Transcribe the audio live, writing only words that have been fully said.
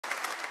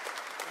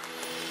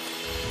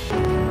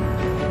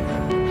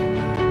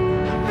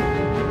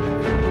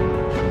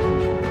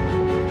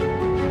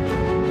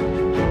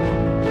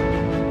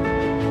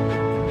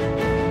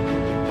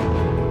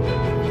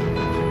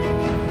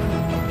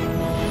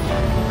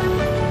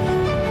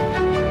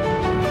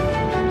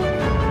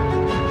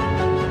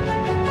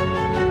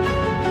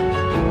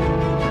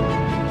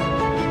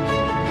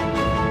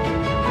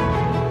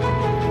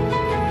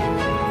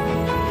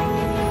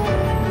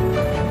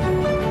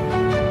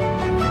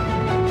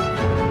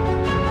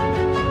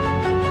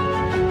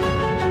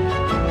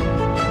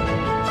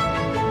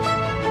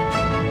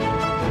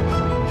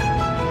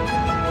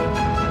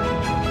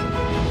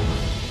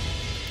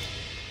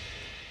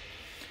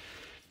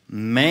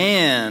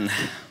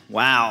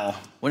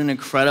What an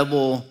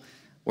incredible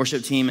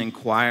worship team and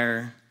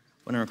choir.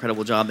 What an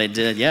incredible job they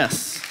did.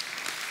 Yes.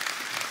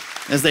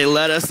 As they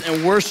led us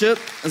in worship,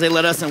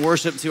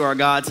 to our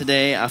God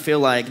today, I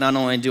feel like not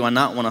only do I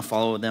not want to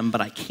follow them,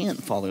 but I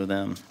can't follow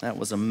them. That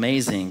was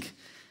amazing.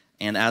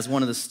 And as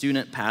one of the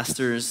student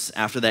pastors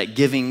after that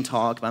giving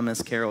talk by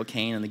Miss Carol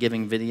Kane and the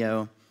giving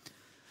video,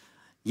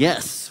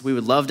 yes, we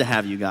would love to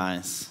have you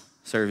guys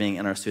serving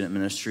in our student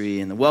ministry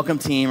and the welcome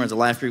team or as a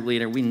life group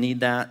leader. We need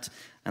that,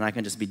 and I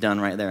can just be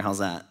done right there. How's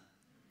that?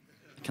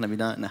 Can I be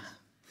done? Nah.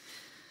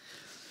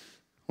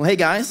 Well, hey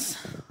guys,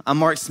 I'm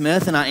Mark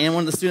Smith, and I am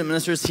one of the student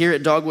ministers here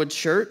at Dogwood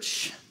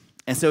Church.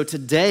 And so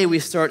today we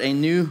start a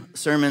new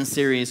sermon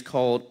series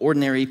called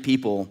Ordinary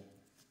People,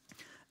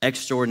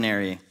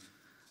 Extraordinary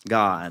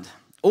God.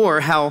 Or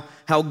how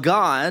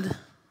God,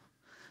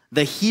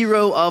 the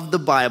hero of the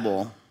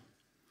Bible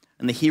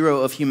and the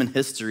hero of human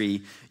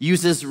history,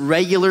 uses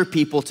regular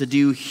people to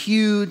do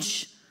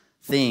huge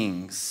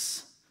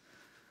things.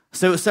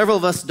 So several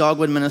of us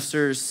Dogwood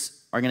ministers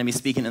are going to be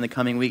speaking in the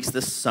coming weeks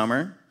this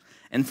summer.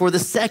 And for the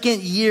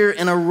second year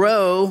in a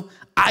row,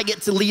 I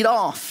get to lead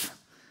off.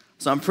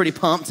 So I'm pretty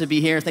pumped to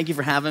be here. Thank you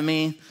for having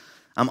me.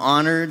 I'm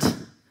honored.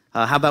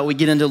 How about we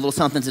get into a little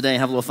something today and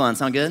have a little fun?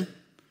 Sound good?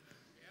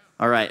 Yeah.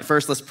 All right,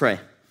 first let's pray.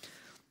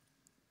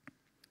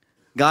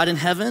 God in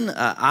heaven,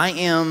 I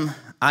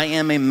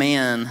am a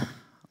man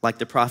like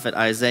the prophet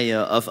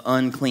Isaiah of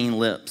unclean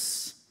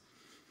lips.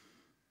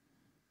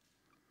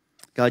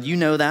 God, you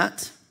know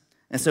that.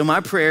 And so my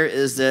prayer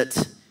is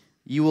that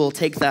you will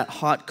take that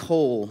hot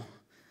coal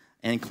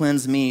and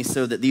cleanse me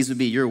so that these would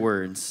be your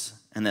words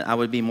and that I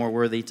would be more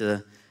worthy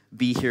to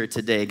be here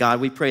today.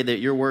 God, we pray that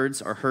your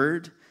words are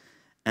heard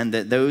and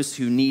that those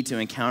who need to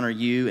encounter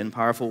you in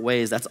powerful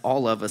ways, that's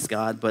all of us,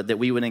 God, but that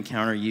we would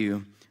encounter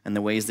you in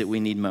the ways that we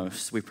need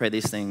most. We pray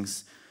these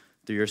things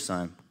through your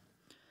Son.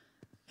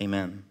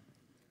 Amen.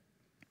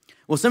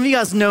 Well, some of you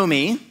guys know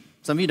me,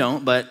 some of you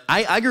don't, but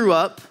I grew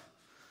up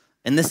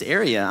in this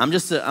area. I'm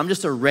just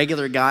a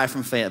regular guy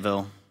from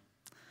Fayetteville.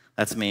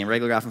 That's me, a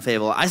regular guy from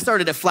Fayetteville. I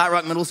started at Flat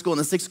Rock Middle School in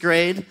the 6th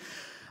grade.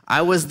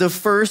 I was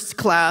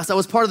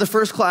part of the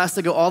first class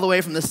to go all the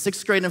way from the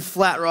 6th grade in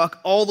Flat Rock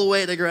all the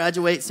way to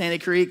graduate Sandy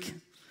Creek.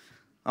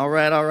 All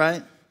right.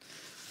 I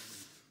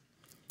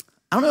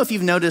don't know if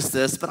you've noticed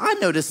this, but I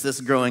noticed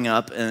this growing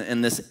up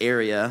in this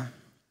area.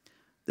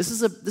 This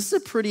is a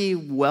pretty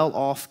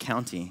well-off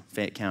county,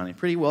 Fayette County,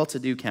 pretty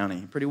well-to-do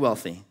county, pretty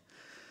wealthy.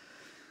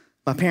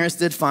 My parents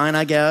did fine,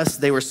 I guess.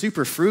 They were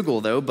super frugal,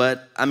 though,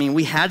 but,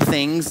 we had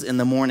things in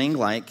the morning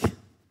like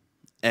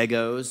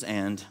Eggos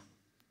and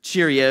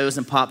Cheerios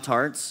and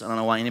Pop-Tarts. I don't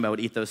know why anybody would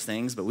eat those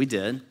things, but we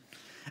did.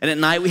 And at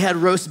night, we had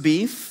roast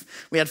beef.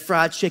 We had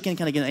fried chicken.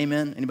 Can I get an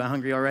amen? Anybody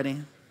hungry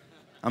already?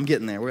 I'm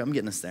getting there. I'm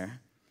getting us there.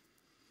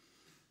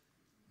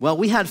 Well,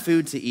 we had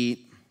food to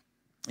eat.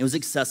 It was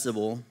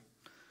accessible.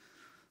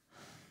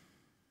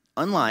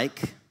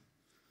 Unlike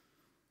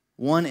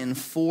 1 in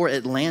 4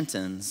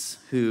 Atlantans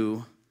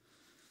who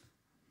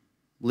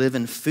live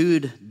in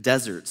food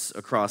deserts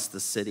across the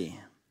city.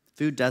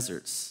 Food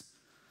deserts.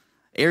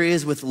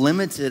 Areas with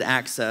limited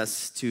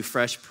access to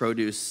fresh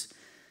produce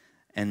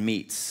and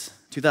meats.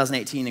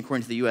 2018,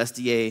 according to the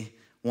USDA,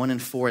 1 in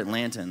 4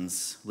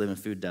 Atlantans live in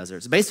food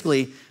deserts.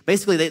 Basically,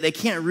 they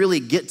can't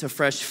really get to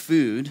fresh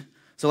food.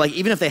 So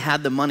even if they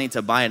had the money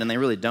to buy it, and they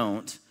really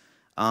don't,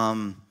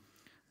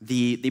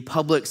 the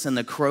Publix and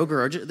the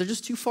Kroger, they're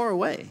just too far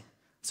away.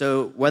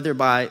 So whether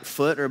by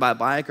foot or by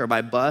bike or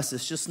by bus,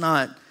 it's just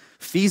not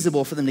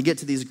feasible for them to get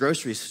to these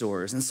grocery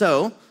stores. And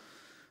so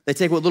they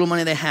take what little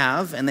money they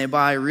have and they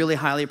buy really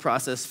highly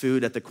processed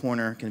food at the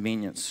corner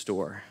convenience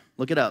store.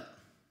 Look it up.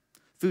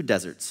 Food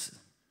deserts.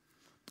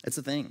 It's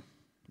a thing.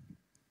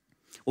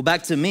 Well,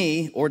 back to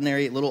me,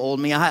 ordinary little old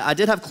me. I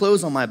did have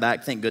clothes on my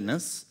back, thank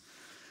goodness.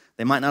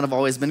 They might not have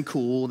always been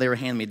cool. They were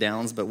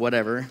hand-me-downs, but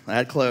whatever. I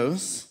had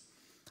clothes.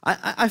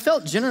 I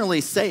felt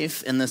generally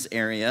safe in this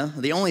area.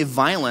 The only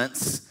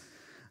violence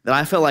that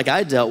I felt like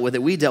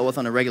we dealt with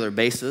on a regular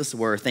basis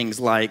were things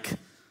like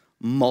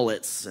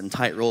mullets and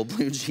tight-rolled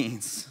blue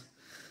jeans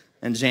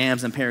and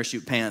jams and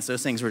parachute pants.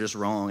 Those things were just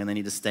wrong, and they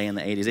need to stay in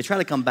the 80s. They try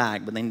to come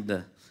back, but they need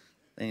to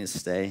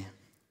stay.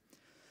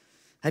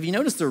 Have you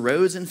noticed the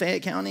roads in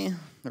Fayette County?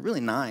 They're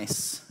really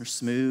nice. They're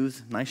smooth,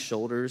 nice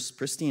shoulders,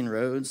 pristine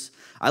roads.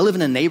 I live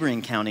in a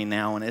neighboring county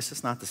now, and it's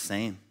just not the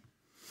same.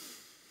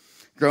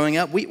 Growing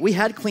up, we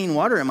had clean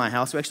water in my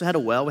house. We actually had a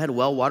well. We had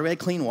well water. We had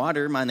clean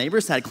water. My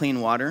neighbors had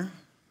clean water.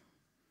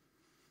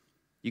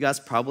 You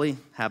guys probably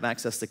have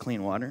access to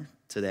clean water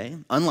today,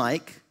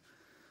 unlike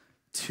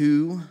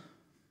 2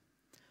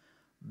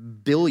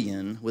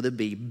 billion, with a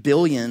B,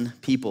 billion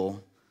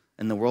people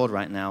in the world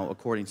right now,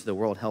 according to the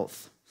World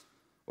Health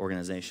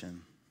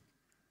Organization.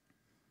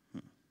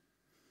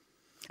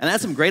 And I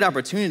had some great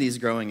opportunities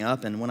growing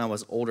up, and when I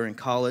was older in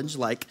college,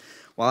 like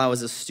while I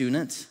was a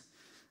student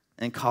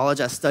in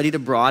college, I studied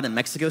abroad in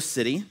Mexico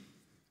City.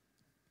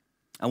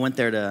 I went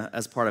there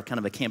as part of kind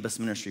of a campus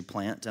ministry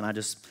plant, and I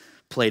just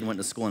played, went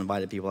to school, and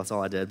invited people. That's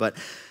all I did. But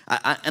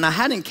I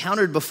had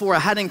encountered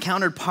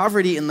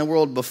poverty in the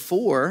world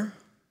before,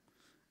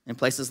 in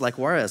places like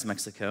Juarez,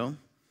 Mexico.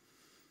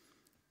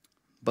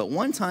 But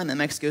one time in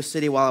Mexico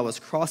City, while I was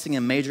crossing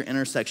a major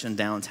intersection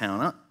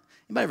downtown,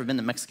 anybody ever been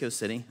to Mexico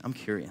City? I'm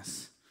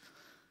curious.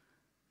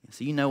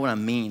 So you know what I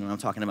mean when I'm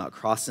talking about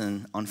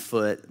crossing on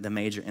foot the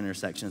major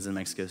intersections in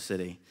Mexico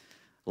City.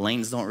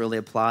 Lanes don't really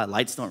apply,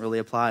 lights don't really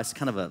apply. It's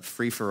kind of a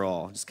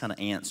free-for-all, just kind of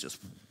ants,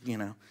 just, you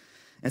know.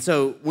 And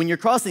so when you're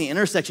crossing the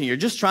intersection, you're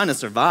just trying to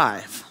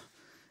survive.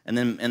 And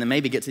then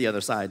maybe get to the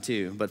other side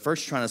too. But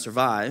first, you're trying to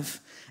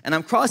survive. And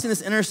I'm crossing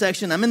this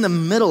intersection. I'm in the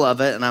middle of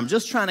it, and I'm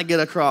just trying to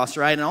get across,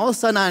 right? And all of a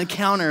sudden, I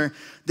encounter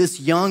this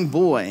young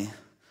boy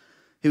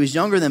who is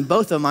younger than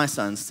both of my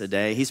sons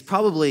today. He was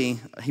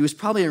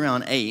probably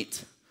around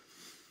 8.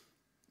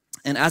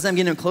 And as I'm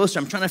getting closer,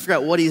 I'm trying to figure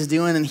out what he's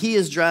doing. And he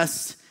is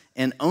dressed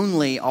in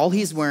all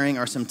he's wearing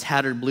are some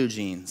tattered blue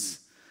jeans.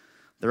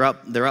 They're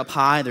up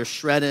high. They're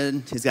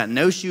shredded. He's got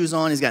no shoes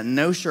on. He's got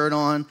no shirt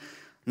on.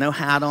 No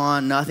hat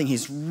on, nothing.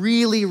 He's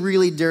really,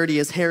 really dirty.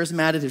 His hair is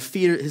matted.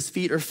 His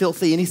feet are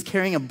filthy, and he's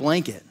carrying a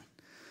blanket.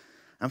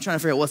 I'm trying to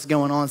figure out what's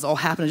going on. It's all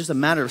happening in just a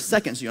matter of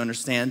seconds, you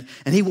understand.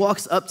 And he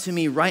walks up to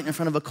me right in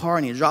front of a car,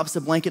 and he drops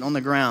the blanket on the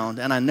ground,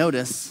 and I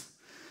notice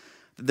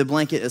that the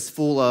blanket is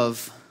full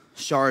of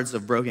shards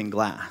of broken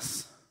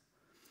glass.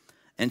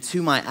 And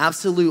to my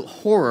absolute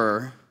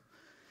horror,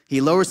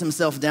 he lowers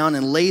himself down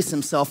and lays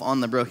himself on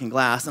the broken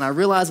glass. And I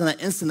realize in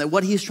that instant that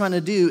what he's trying to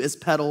do is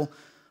peddle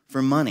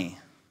for money.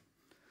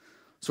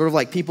 Sort of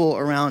like people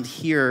around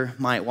here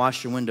might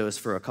wash your windows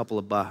for a couple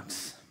of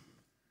bucks.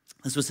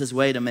 This was his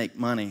way to make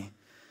money.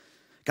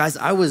 Guys,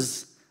 I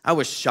was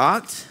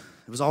shocked.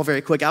 It was all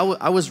very quick.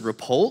 I was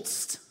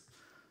repulsed.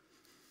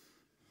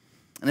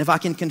 And if I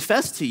can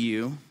confess to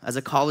you, as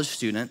a college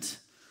student,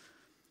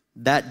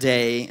 that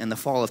day in the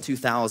fall of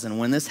 2000,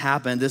 when this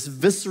happened, this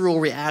visceral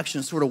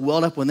reaction sort of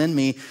welled up within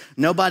me.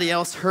 Nobody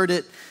else heard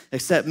it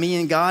except me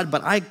and God,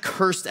 but I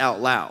cursed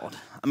out loud.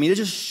 I mean, it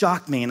just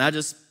shocked me, and I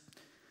just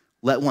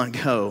let one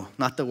go.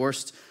 Not the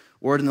worst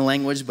word in the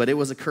language, but it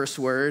was a curse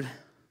word.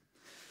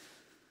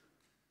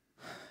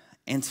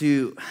 And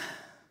to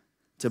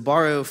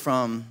borrow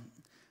from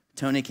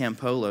Tony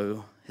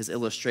Campolo, his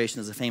illustration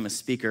as a famous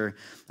speaker,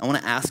 I want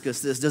to ask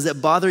us this. Does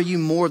it bother you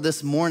more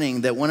this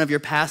morning that one of your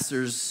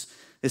pastors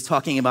is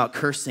talking about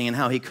cursing and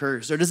how he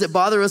cursed? Or does it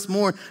bother us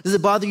more? Does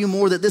it bother you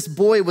more that this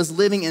boy was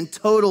living in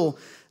total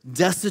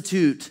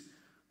destitute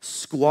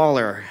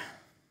squalor?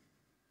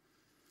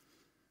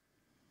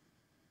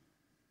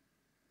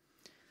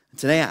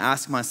 Today I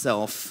ask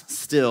myself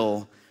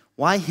still,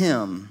 why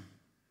him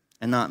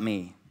and not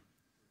me?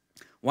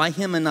 Why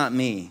him and not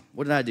me?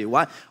 What did I do?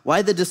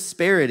 Why the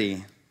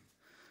disparity?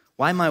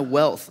 Why my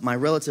wealth, my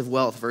relative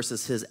wealth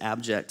versus his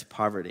abject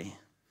poverty?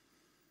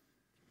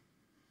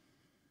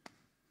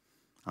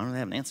 I don't really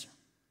have an answer.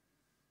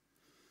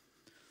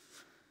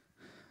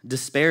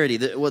 Disparity.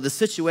 The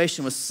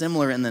situation was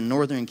similar in the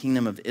northern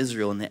kingdom of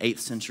Israel in the 8th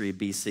century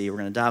BC. We're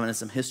going to dive into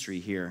some history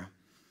here.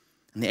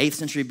 In the 8th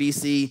century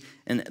BC,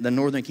 in the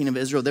northern kingdom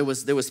of Israel, there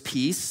was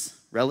peace,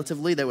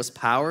 relatively. There was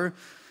power.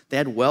 They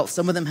had wealth.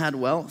 Some of them had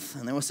wealth,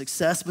 and there was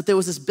success. But there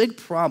was this big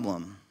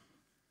problem.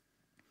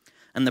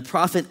 And the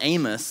prophet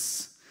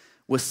Amos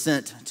was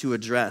sent to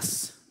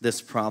address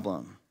this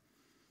problem.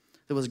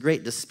 There was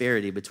great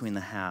disparity between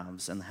the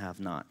haves and the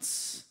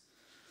have-nots.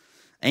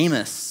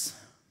 Amos,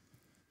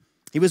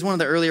 he was one of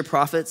the earlier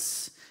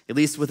prophets, at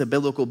least with a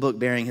biblical book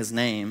bearing his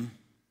name.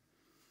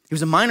 He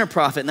was a minor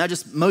prophet, and that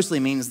just mostly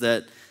means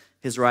that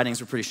his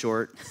writings were pretty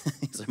short.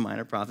 He's a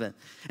minor prophet.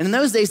 And in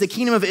those days, the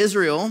kingdom of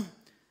Israel,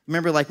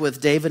 remember like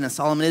with David and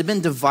Solomon, it had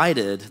been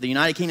divided. The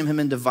United Kingdom had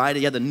been divided.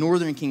 You had the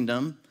northern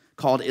kingdom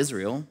called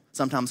Israel,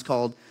 sometimes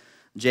called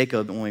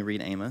Jacob when we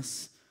read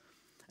Amos,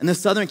 and the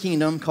southern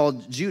kingdom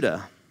called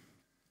Judah.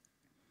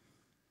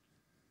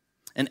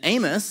 And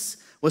Amos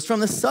was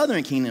from the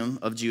southern kingdom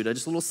of Judah,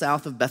 just a little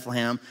south of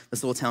Bethlehem,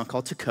 this little town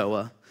called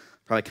Tekoa,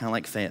 probably kind of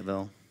like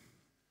Fayetteville.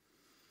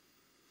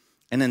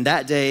 And then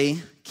that day,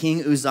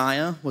 King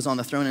Uzziah was on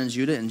the throne in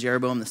Judah, and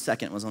Jeroboam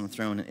II was on the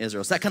throne in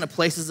Israel. So that kind of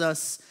places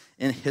us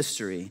in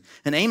history.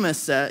 And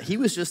Amos, he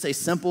was just a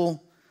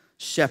simple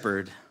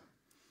shepherd.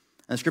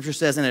 And the scripture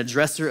says, and a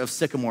dresser of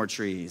sycamore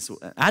trees.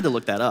 I had to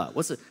look that up.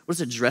 What's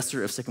a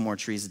dresser of sycamore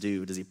trees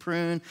do? Does he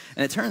prune?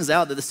 And it turns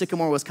out that the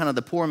sycamore was kind of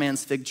the poor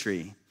man's fig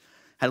tree.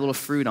 Had a little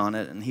fruit on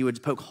it, and he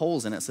would poke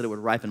holes in it so that it would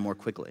ripen more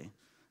quickly.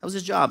 That was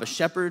his job, a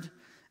shepherd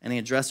and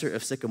a dresser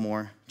of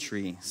sycamore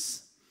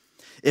trees.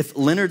 If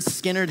Leonard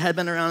Skinner had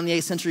been around in the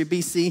 8th century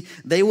BC,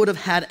 they would have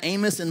had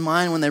Amos in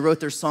mind when they wrote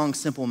their song,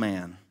 Simple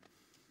Man.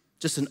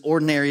 Just an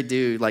ordinary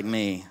dude like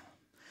me.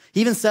 He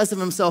even says of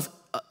himself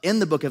in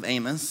the book of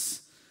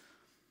Amos,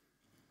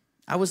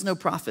 I was no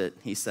prophet,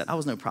 he said. I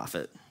was no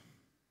prophet.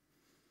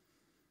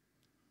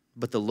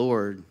 But the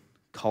Lord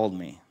called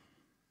me.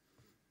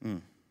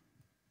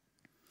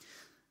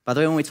 By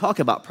the way, when we talk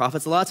about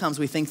prophets, a lot of times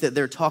we think that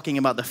they're talking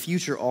about the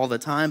future all the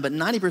time, but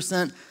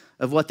 90%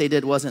 of what they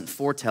did wasn't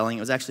foretelling,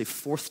 it was actually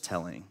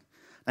forthtelling.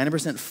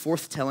 90%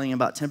 forthtelling,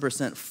 about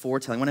 10%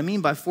 foretelling. What I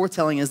mean by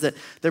foretelling is that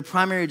their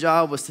primary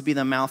job was to be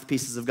the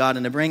mouthpieces of God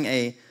and to bring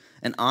a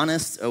an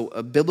honest,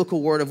 a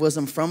biblical word of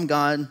wisdom from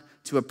God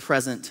to a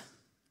present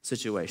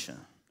situation.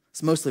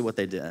 It's mostly what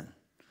they did.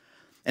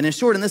 And in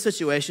short, in this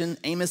situation,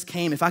 Amos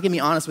came, if I can be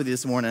honest with you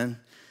this morning,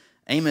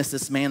 Amos,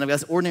 this man of God,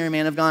 this ordinary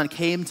man of God,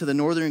 came to the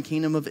northern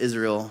kingdom of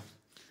Israel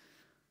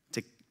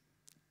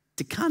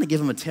to kind of give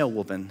him a tail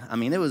whooping. I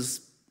mean,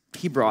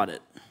 he brought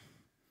it.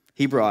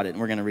 He brought it, and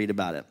we're going to read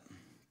about it.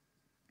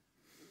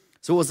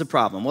 So what was the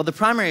problem? Well, the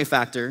primary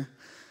factor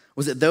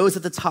was that those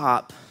at the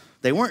top,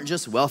 they weren't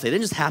just wealthy. They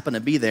didn't just happen to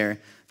be there.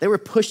 They were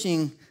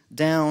pushing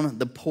down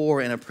the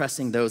poor and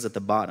oppressing those at the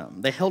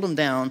bottom. They held them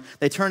down.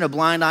 They turned a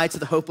blind eye to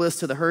the hopeless,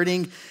 to the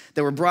hurting.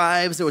 There were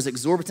bribes. There was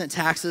exorbitant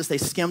taxes. They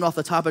skimmed off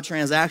the top of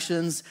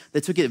transactions. They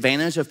took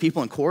advantage of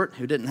people in court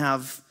who didn't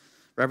have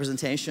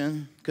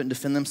representation, couldn't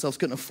defend themselves,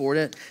 couldn't afford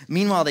it.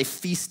 Meanwhile, they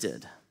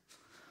feasted.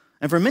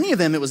 And for many of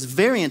them, it was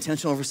very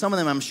intentional. For some of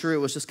them, I'm sure it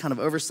was just kind of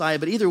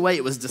oversight. But either way,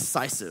 it was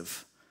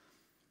decisive.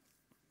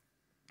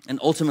 And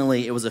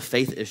ultimately, it was a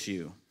faith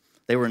issue.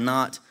 They were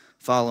not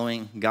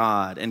following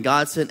God. And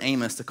God sent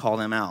Amos to call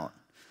them out.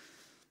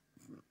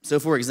 So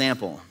for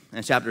example,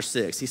 in chapter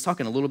 6, he's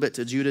talking a little bit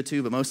to Judah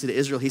too, but mostly to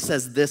Israel. He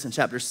says this in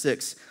chapter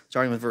 6,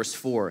 starting with verse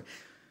 4.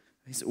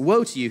 He says,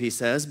 "Woe to you," he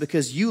says,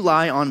 "because you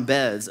lie on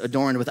beds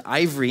adorned with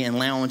ivory and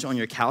lounge on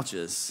your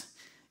couches.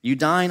 You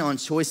dine on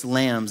choice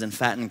lambs and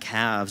fattened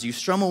calves. You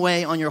strum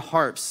away on your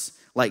harps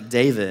like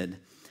David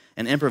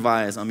and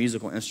improvise on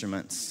musical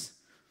instruments.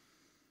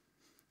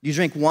 You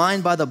drink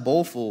wine by the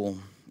bowlful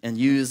and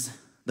use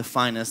the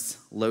finest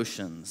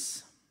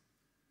lotions.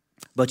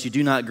 But you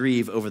do not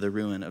grieve over the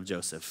ruin of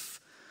Joseph,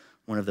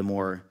 one of the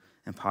more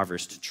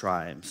impoverished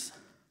tribes."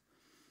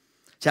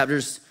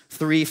 Chapters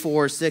 3,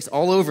 4, 6,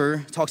 all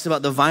over talks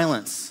about the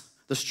violence,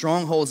 the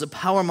strongholds, the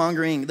power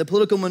mongering, the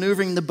political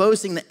maneuvering, the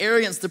boasting, the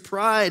arrogance, the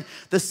pride,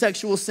 the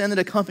sexual sin that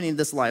accompanied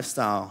this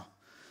lifestyle.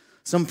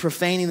 Some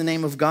profaning the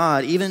name of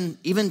God,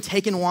 even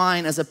taking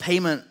wine as a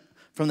payment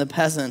from the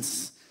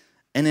peasants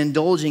and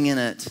indulging in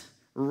it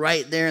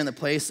right there in the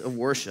place of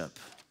worship.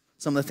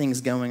 Some of the things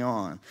going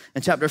on.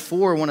 In chapter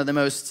 4, one of the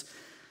most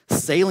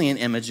salient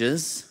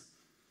images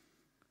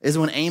is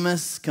when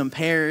Amos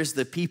compares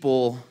the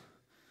people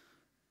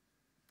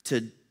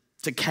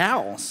to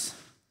cows.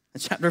 In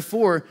chapter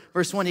 4,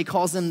 verse 1, he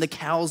calls them the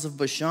cows of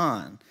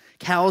Bashan.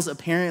 Cows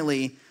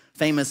apparently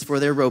famous for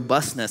their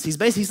robustness.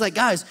 He's like,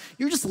 guys,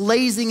 you're just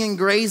lazing and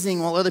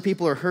grazing while other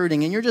people are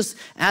hurting, and you're just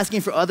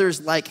asking for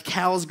others like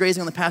cows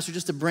grazing on the pasture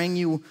just to bring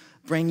you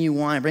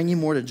wine, bring you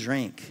more to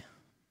drink.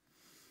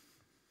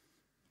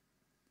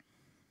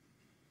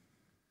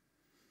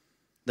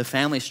 The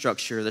family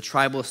structure, the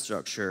tribal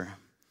structure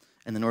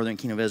in the northern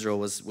kingdom of Israel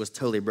was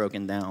totally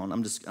broken down.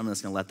 I'm just going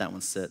to let that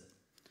one sit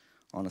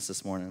on us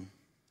this morning.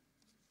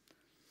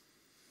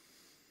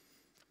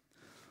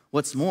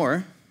 What's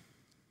more,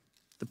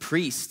 the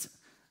priest,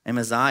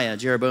 Amaziah,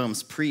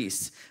 Jeroboam's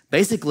priest,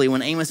 basically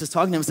when Amos is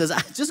talking to him, says,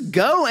 just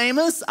go,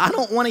 Amos. I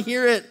don't want to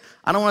hear it.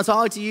 I don't want to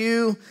talk to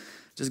you.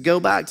 Just go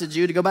back to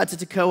Judah, go back to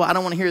Tekoa. I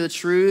don't want to hear the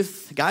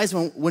truth. Guys,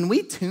 when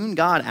we tune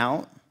God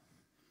out,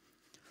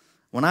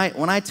 when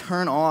I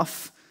turn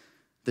off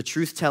the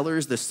truth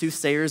tellers, the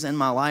soothsayers in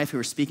my life who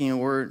are speaking a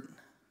word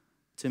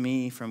to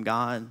me from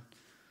God,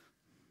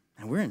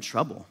 and we're in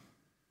trouble,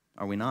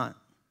 are we not?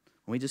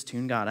 When we just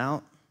tune God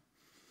out.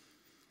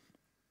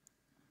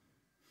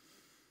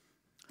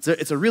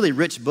 It's a really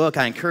rich book.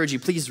 I encourage you,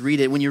 please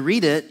read it. When you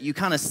read it, you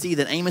kind of see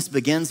that Amos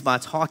begins by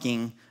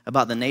talking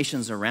about the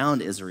nations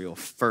around Israel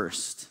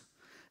first.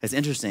 It's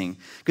interesting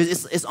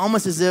because it's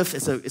almost as if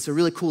it's a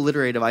really cool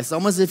literary device. It's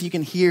almost as if you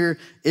can hear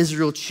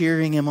Israel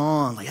cheering him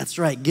on. Like, that's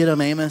right, get him,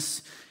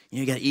 Amos.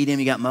 You got Edom,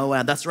 you got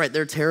Moab. That's right,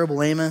 they're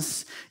terrible,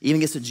 Amos. Even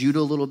gets to Judah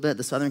a little bit,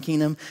 the southern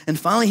kingdom. And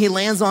finally, he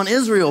lands on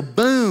Israel.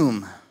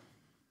 Boom.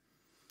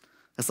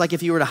 That's like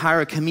if you were to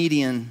hire a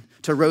comedian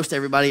to roast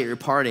everybody at your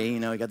party. You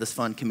know, you got this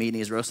fun comedian,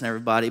 he's roasting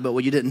everybody. But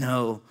what you didn't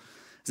know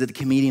is that the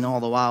comedian all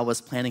the while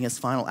was planning his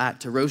final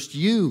act to roast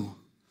you.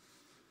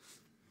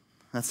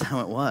 That's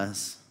how it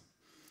was.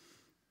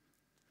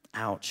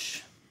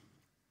 Ouch.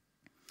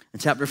 In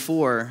chapter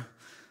 4,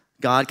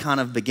 God kind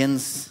of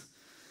begins,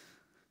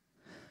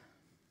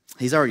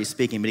 he's already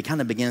speaking, but he kind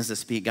of begins to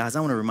speak. Guys,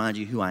 I want to remind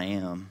you who I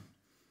am.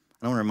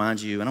 I want to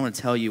remind you, and I want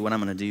to tell you what I'm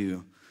going to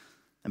do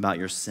about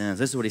your sins.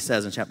 This is what he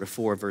says in chapter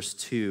 4, verse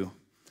 2.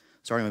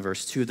 Starting with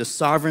verse 2, "The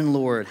sovereign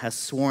Lord has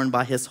sworn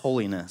by his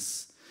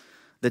holiness,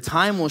 the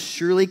time will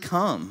surely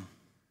come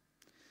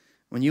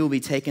when you will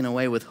be taken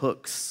away with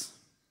hooks,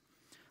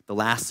 the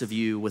last of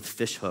you with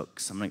fish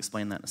hooks." I'm going to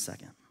explain that in a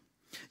second.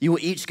 "You will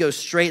each go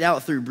straight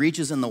out through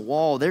breaches in the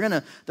wall." They're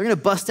going to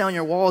bust down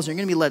your walls. You're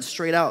going to be led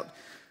straight out,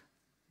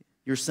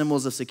 your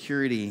symbols of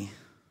security,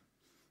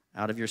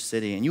 out of your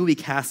city. "And you will be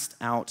cast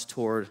out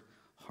toward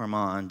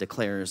Harmon,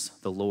 declares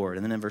the Lord."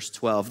 And then in verse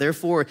 12,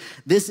 "Therefore,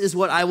 this is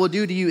what I will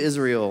do to you,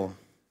 Israel.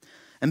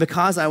 And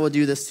because I will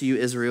do this to you,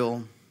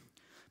 Israel,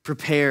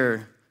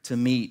 prepare to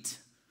meet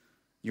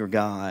your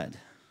God."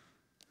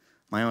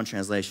 My own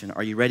translation,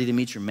 "Are you ready to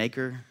meet your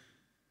maker?"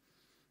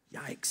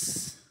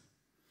 Yikes.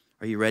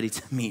 Are you ready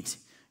to meet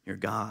your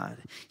God.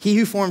 He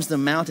who forms the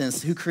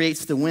mountains, who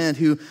creates the wind,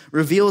 who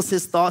reveals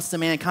his thoughts to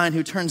mankind,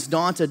 who turns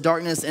dawn to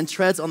darkness and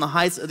treads on the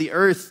heights of the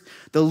earth.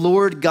 The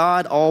Lord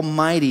God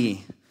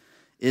Almighty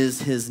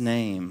is his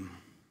name.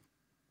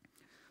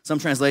 Some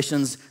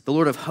translations, the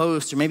Lord of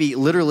hosts, or maybe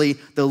literally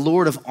the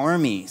Lord of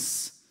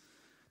armies.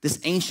 This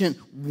ancient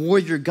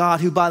warrior God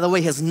who, by the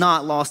way, has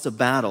not lost a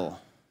battle.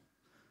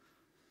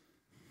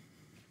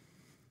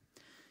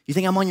 You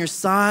think I'm on your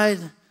side?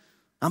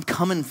 I'm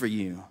coming for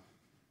you.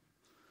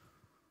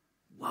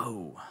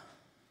 Whoa.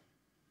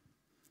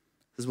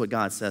 This is what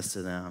God says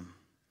to them.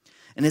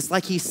 And it's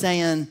like he's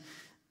saying,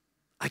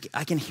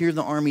 I can hear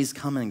the armies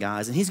coming,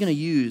 guys. And he's going to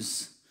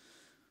use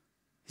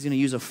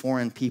a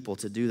foreign people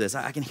to do this.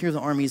 I can hear the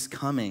armies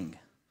coming.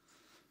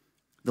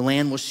 The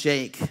land will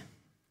shake.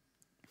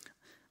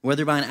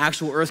 Whether by an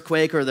actual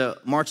earthquake or the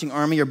marching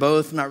army or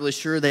both, I'm not really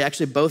sure. They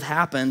actually both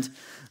happened.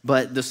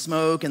 But the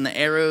smoke and the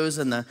arrows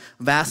and the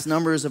vast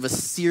numbers of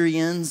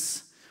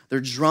Assyrians, their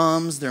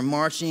drums, their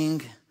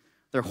marching,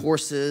 their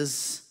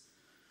horses,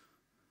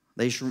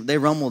 they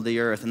rumbled the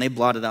earth and they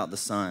blotted out the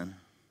sun.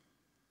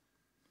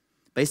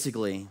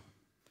 Basically,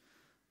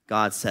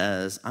 God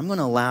says, I'm going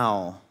to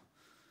allow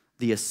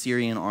the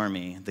Assyrian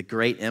army, the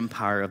great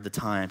empire of the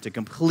time, to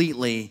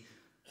completely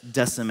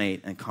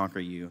decimate and conquer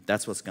you.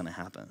 That's what's going to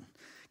happen.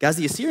 Guys,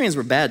 the Assyrians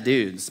were bad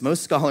dudes.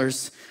 Most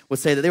scholars would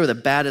say that they were the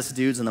baddest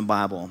dudes in the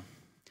Bible.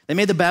 They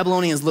made the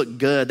Babylonians look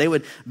good. They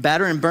would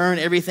batter and burn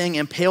everything,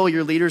 impale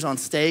your leaders on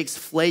stakes,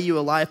 flay you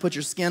alive, put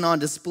your skin on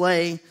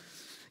display,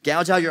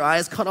 gouge out your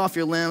eyes, cut off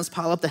your limbs,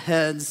 pile up the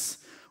heads.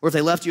 Or if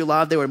they left you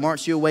alive, they would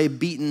march you away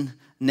beaten,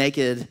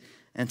 naked,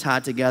 and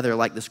tied together,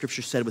 like the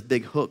scripture said, with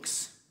big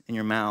hooks in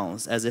your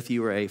mouths, as if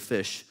you were a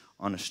fish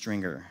on a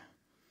stringer.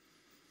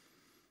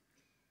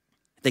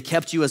 They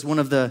kept you as one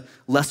of the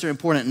lesser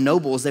important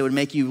nobles. They would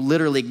make you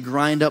literally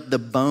grind up the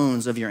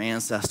bones of your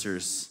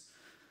ancestors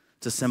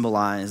to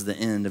symbolize the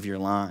end of your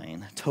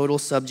line. Total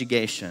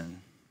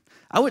subjugation.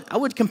 I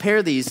would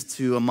compare these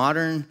to a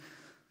modern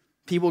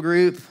people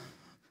group,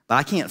 but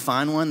I can't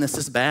find one that's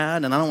this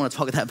bad, and I don't want to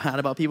talk that bad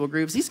about people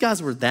groups. These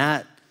guys were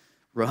that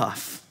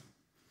rough.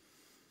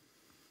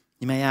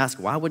 You may ask,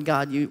 why would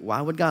God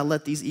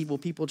let these evil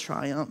people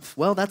triumph?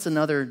 Well, that's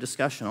another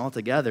discussion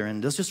altogether.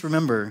 And let's just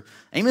remember,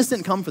 Amos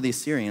didn't come for the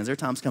Assyrians. Their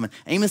time's coming.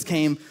 Amos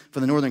came for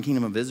the northern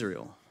kingdom of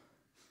Israel.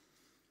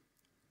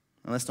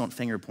 Now, let's don't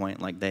finger point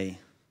like they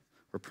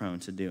were prone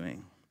to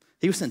doing.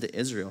 He was sent to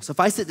Israel.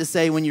 Suffice it to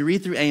say, when you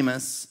read through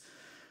Amos,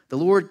 the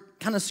Lord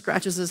kind of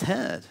scratches his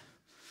head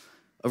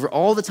over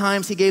all the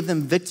times he gave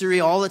them victory,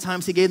 all the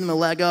times he gave them a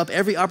leg up,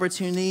 every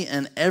opportunity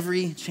and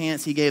every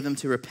chance he gave them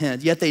to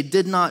repent, yet they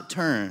did not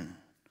turn.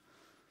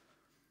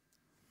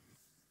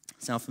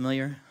 Sound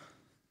familiar?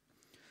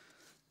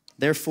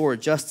 Therefore,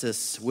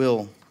 justice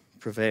will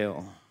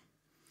prevail.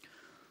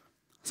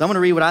 So I'm going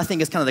to read what I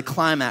think is kind of the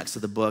climax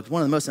of the book,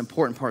 one of the most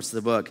important parts of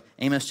the book,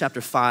 Amos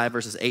chapter 5,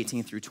 verses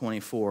 18 through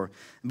 24.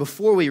 And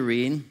before we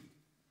read,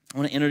 I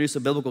want to introduce a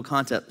biblical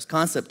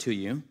concept to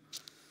you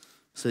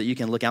so that you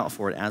can look out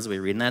for it as we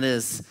read. And that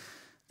is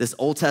this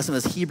Old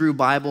Testament, this Hebrew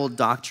Bible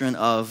doctrine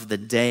of the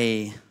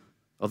day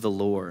of the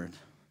Lord.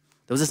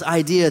 There was this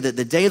idea that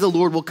the day of the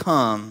Lord will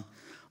come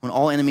when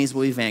all enemies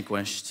will be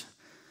vanquished,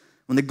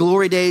 when the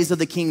glory days of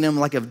the kingdom,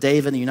 like of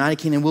David, the United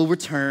Kingdom, will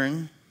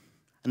return.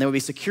 And there will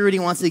be security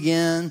once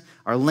again.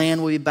 Our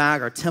land will be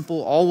back. Our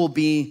temple, all will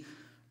be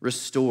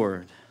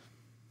restored.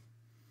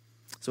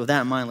 So with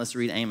that in mind, let's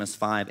read Amos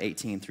 5,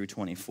 18 through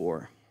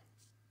 24.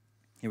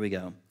 Here we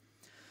go.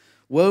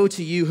 Woe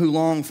to you who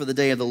long for the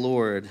day of the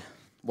Lord.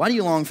 Why do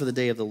you long for the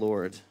day of the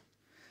Lord?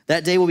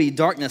 That day will be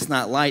darkness,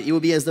 not light. It will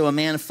be as though a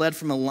man fled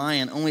from a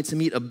lion only to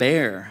meet a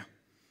bear.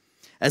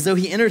 As though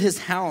he entered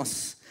his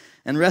house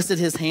and rested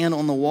his hand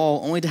on the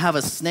wall only to have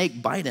a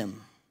snake bite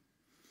him.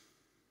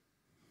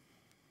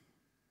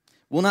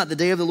 Will not the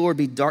day of the Lord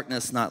be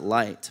darkness, not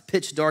light,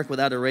 pitch dark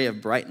without a ray of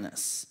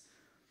brightness?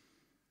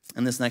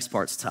 And this next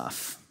part's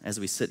tough as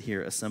we sit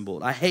here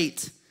assembled.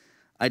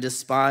 I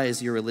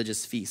despise your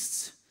religious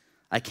feasts.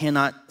 I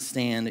cannot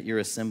stand your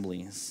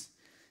assemblies.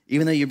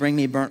 Even though you bring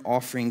me burnt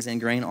offerings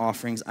and grain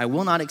offerings, I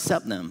will not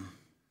accept them.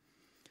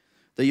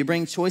 Though you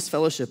bring choice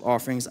fellowship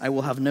offerings, I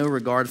will have no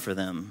regard for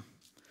them.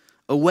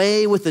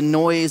 Away with the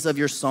noise of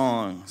your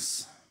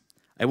songs.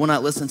 I will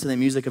not listen to the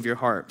music of your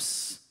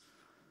harps.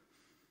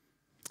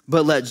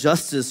 But let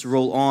justice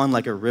roll on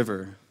like a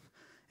river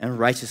and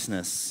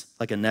righteousness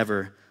like a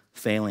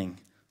never-failing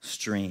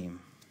stream.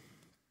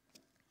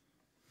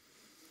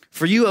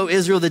 For you, O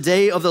Israel, the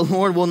day of the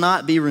Lord will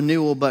not be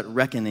renewal, but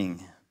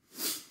reckoning.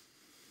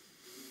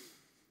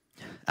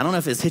 I don't know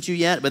if it's hit you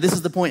yet, but this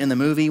is the point in the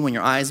movie when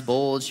your eyes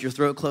bulge, your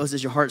throat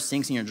closes, your heart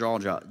sinks, and your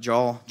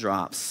jaw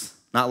drops.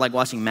 Not like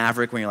watching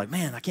Maverick when you're like,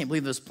 man, I can't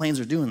believe those planes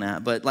are doing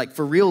that. But like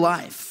for real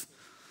life,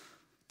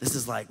 this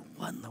is like,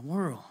 what in the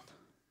world?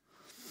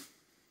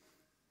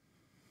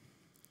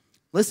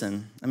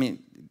 Listen, I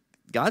mean,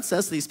 God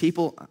says to these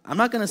people, I'm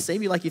not going to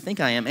save you like you think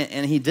I am,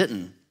 and he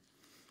didn't.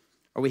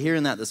 Are we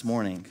hearing that this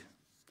morning?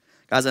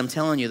 Guys, I'm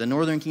telling you, the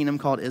northern kingdom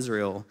called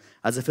Israel,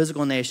 as a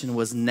physical nation,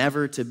 was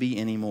never to be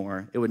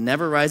anymore. It would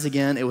never rise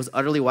again. It was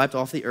utterly wiped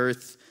off the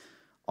earth,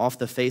 off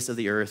the face of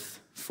the earth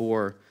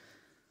forever.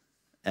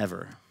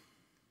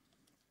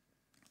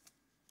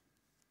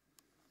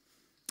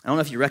 I don't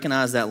know if you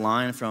recognize that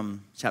line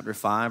from chapter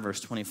 5,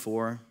 verse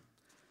 24,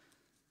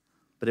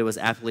 but it was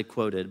aptly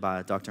quoted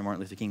by Dr.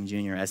 Martin Luther King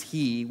Jr. as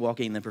he,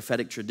 walking in the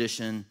prophetic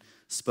tradition,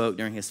 spoke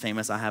during his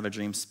famous I Have a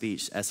Dream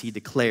speech as he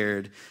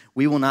declared,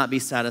 "We will not be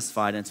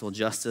satisfied until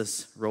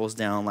justice rolls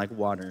down like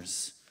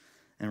waters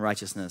and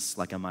righteousness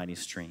like a mighty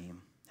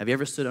stream." Have you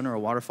ever stood under a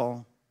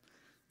waterfall,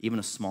 even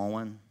a small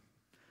one?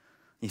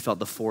 You felt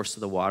the force of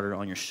the water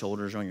on your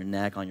shoulders, on your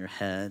neck, on your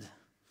head.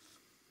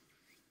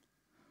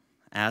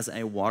 As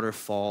a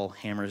waterfall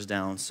hammers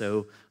down,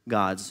 so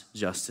God's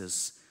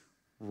justice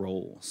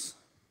rolls.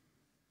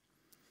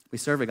 We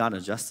serve a God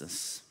of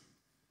justice,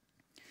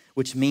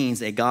 which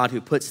means a God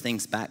who puts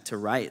things back to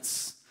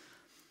rights,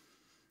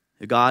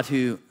 a God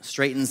who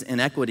straightens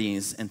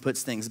inequities and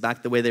puts things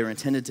back the way they were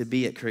intended to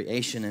be at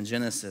creation in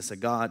Genesis, a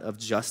God of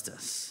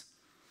justice.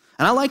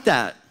 And I like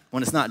that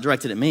when it's not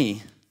directed at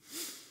me.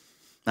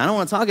 I don't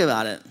want to talk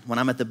about it when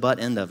I'm at the butt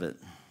end of it.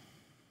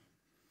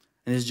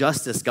 In his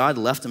justice, God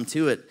left them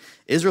to it.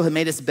 Israel had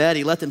made its bed.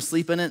 He let them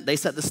sleep in it. They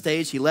set the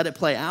stage. He let it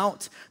play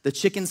out. The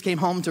chickens came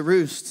home to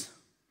roost.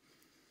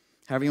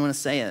 However you want to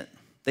say it.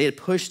 They had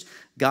pushed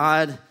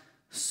God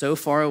so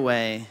far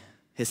away,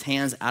 his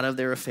hands out of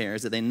their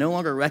affairs, that they no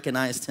longer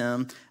recognized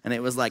him. And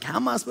it was like, how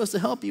am I supposed to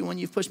help you when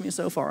you've pushed me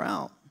so far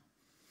out?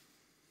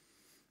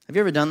 Have you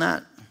ever done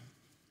that?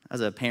 As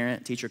a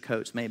parent, teacher,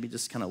 coach, maybe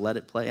just kind of let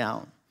it play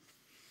out.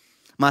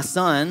 My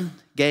son,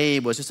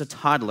 Gabe, was just a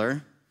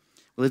toddler.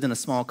 We lived in a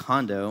small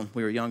condo.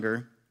 We were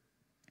younger.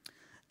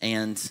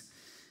 And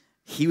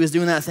he was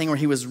doing that thing where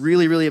he was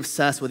really, really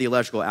obsessed with the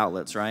electrical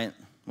outlets, right?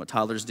 What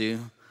toddlers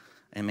do.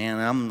 And man,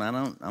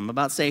 I'm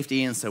about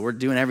safety, and so we're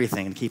doing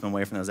everything to keep him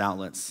away from those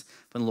outlets.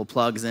 Putting little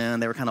plugs in.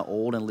 They were kind of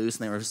old and loose,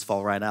 and they were just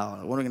fall right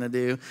out. What are we going to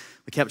do?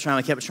 We kept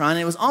trying. And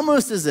it was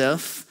almost as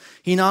if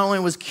he not only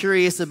was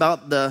curious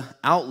about the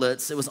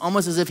outlets, it was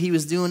almost as if he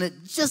was doing it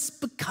just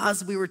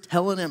because we were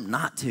telling him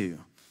not to.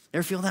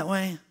 Ever feel that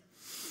way?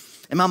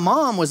 And my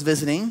mom was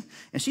visiting,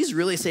 and she's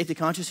really safety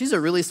conscious. She's a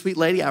really sweet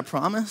lady, I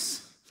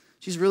promise.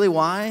 She's really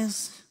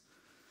wise.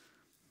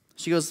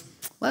 She goes,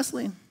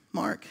 "Leslie,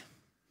 Mark,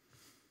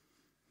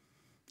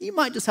 you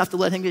might just have to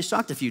let him get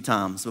shocked a few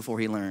times before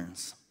he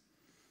learns."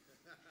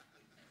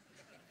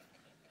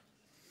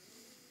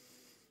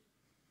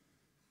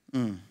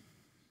 And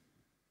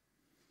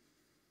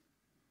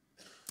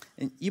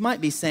you might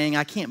be saying,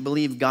 I can't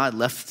believe God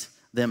left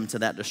them to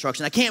that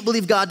destruction. I can't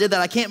believe God did that.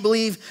 I can't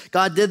believe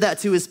God did that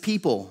to his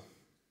people.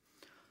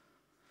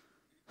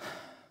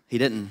 He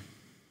didn't.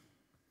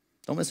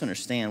 Don't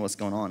misunderstand what's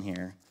going on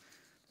here.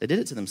 They did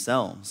it to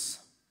themselves.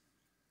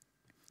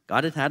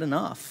 God had had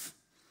enough.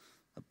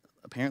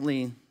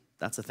 Apparently,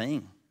 that's a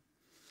thing.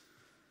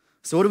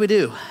 So what do we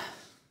do?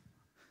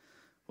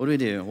 What do we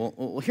do?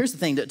 Well, here's the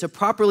thing. To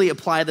properly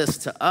apply this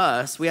to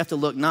us, we have to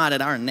look not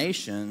at our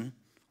nation,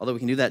 although we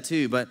can do that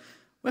too, but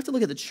we have to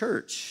look at the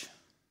church.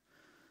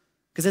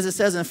 Because as it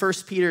says in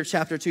 1 Peter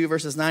chapter 2,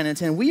 verses 9 and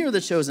 10, we are the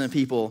chosen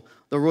people,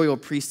 the royal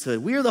priesthood.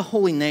 We are the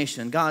holy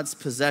nation, God's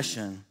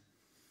possession.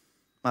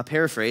 My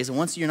paraphrase, and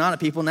once you're not a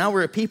people, now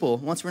we're a people.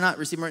 Once we're not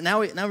receiving,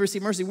 now we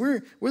receive mercy.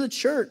 We're the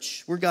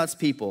church. We're God's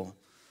people.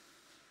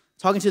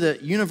 Talking to the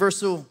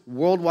universal,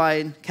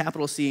 worldwide,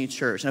 capital C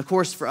church. And of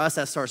course, for us,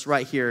 that starts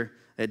right here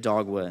at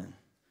Dogwood.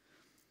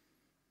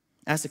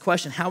 Ask the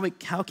question,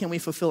 how can we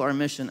fulfill our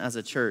mission as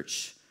a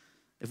church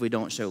if we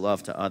don't show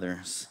love to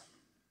others?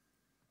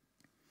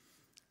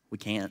 We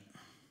can't.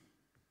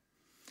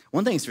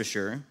 One thing's for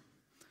sure,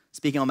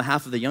 speaking on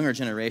behalf of the younger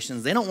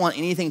generations, they don't want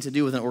anything to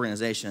do with an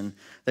organization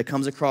that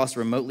comes across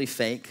remotely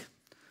fake,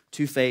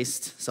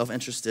 two-faced,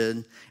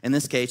 self-interested. In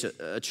this case,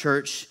 a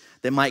church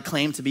that might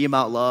claim to be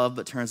about love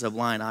but turns a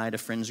blind eye to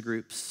fringe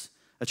groups.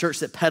 A church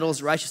that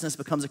peddles righteousness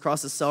but comes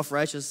across as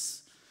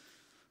self-righteous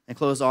and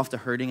closed off to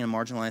hurting and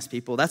marginalized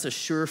people. That's a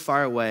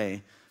surefire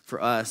way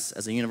for us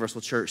as a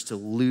universal church to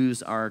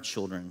lose our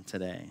children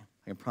today.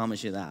 I can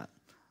promise you that.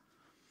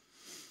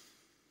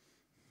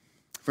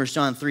 1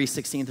 John 3,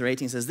 16 through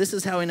 18 says, "This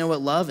is how we know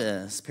what love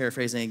is,"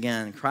 paraphrasing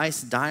again.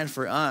 Christ died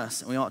for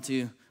us, and we ought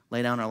to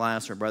lay down our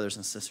lives for brothers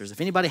and sisters.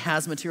 If anybody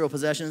has material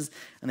possessions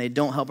and they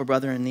don't help a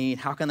brother in need,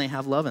 how can they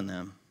have love in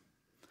them?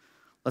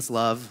 Let's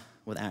love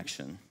with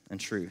action and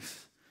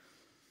truth.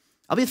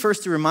 I'll be the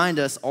first to remind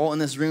us all in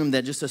this room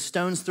that just a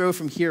stone's throw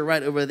from here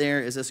right over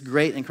there is this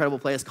great, incredible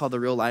place called the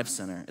Real Life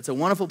Center. It's a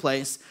wonderful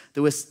place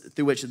through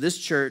which this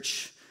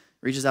church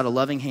reaches out a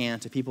loving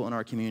hand to people in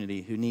our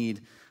community who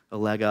need a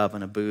leg up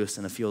and a boost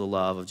and to feel the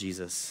love of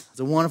Jesus. It's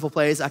a wonderful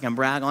place. I can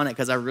brag on it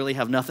because I really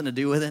have nothing to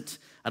do with it.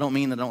 I don't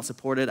mean that I don't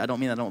support it. I don't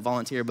mean that I don't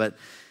volunteer, but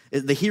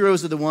the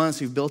heroes are the ones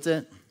who've built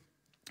it,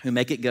 who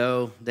make it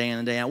go day in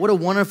and day out. What a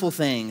wonderful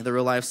thing, the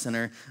Real Life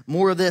Center.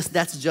 More of this,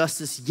 that's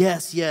justice.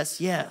 Yes, yes,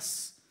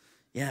 yes,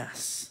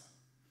 yes.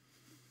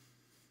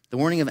 The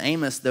warning of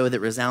Amos, though,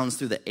 that resounds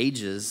through the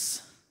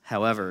ages,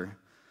 however,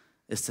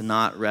 is to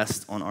not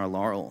rest on our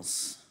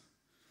laurels.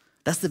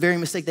 That's the very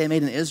mistake they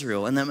made in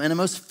Israel. And the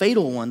most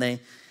fatal one, they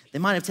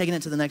might have taken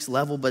it to the next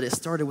level, but it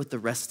started with the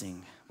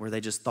resting, where they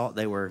just thought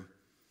they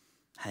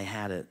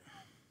had it.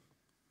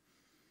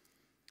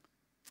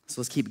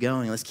 So let's keep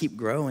going. Let's keep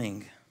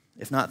growing.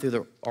 If not through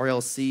the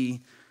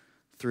RLC,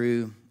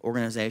 through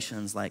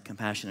organizations like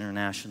Compassion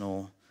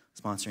International,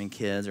 sponsoring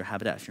kids, or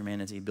Habitat for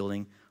Humanity,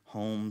 building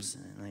homes,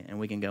 and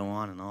we can go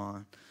on and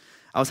on.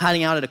 I was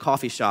hiding out at a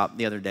coffee shop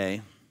the other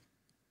day,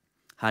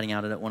 hiding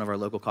out at one of our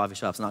local coffee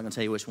shops. I'm not going to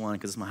tell you which one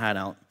because it's my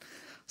hideout.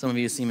 Some of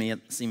you see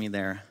me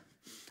there.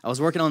 I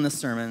was working on this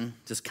sermon,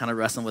 just kind of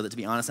wrestling with it, to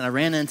be honest, and I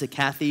ran into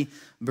Kathy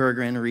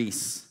Bergeron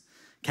Reese.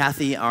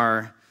 Kathy,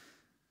 our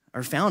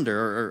founder,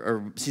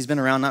 or she's been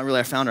around, not really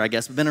our founder, I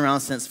guess, but been around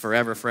since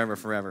forever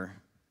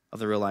of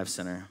the Real Life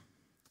Center.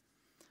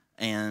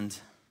 And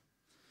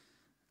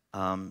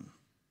I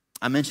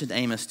mentioned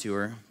Amos to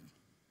her.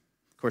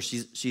 Of course,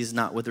 she's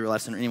not with the Real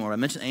Life Center anymore. I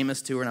mentioned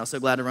Amos to her, and I was so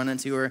glad to run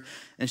into her.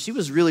 And she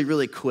was really,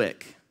 really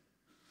quick.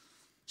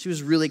 She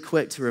was really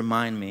quick to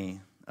remind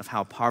me of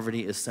how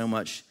poverty is so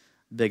much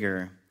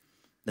bigger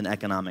than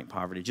economic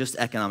poverty, just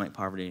economic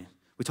poverty.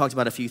 We talked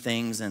about a few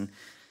things and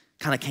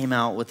kind of came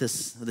out with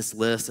this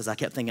list as I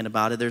kept thinking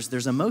about it.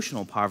 There's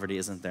emotional poverty,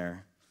 isn't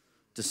there?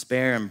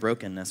 Despair and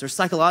brokenness. There's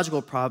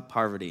psychological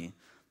poverty.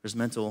 There's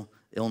mental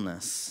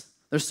illness.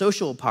 There's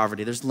social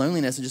poverty. There's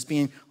loneliness and just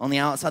being on the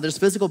outside. There's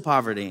physical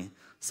poverty,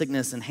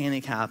 sickness and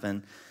handicap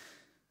and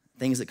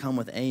things that come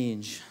with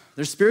age.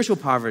 There's spiritual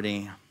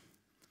poverty,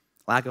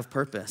 lack of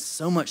purpose.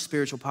 So much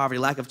spiritual poverty,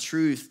 lack of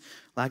truth,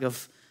 lack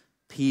of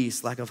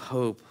peace, lack of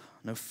hope,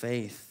 no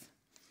faith.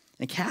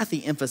 And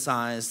Kathy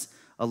emphasized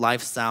a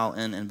lifestyle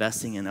in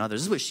investing in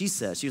others. This is what she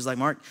said. She was like,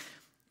 Mark,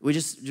 we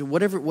just,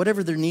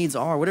 whatever their needs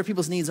are, whatever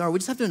people's needs are, we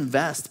just have to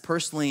invest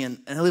personally and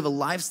live a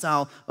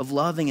lifestyle of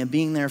loving and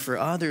being there for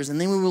others. And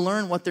then we will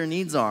learn what their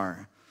needs are.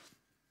 And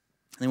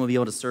then we'll be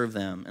able to serve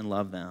them and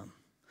love them.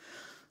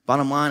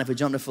 Bottom line, if we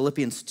jump to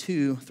Philippians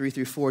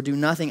 2:3-4, do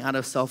nothing out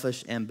of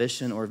selfish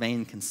ambition or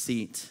vain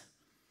conceit.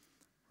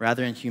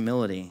 Rather, in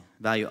humility,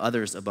 value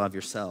others above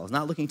yourselves,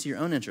 not looking to your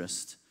own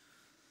interest,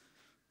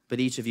 but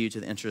each of you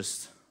to the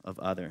interest of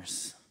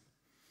others.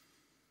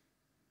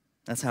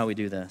 That's how we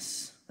do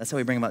this. That's how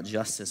we bring about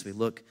justice. We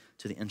look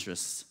to the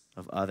interests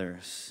of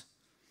others.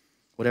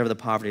 Whatever the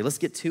poverty, let's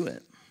get to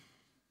it.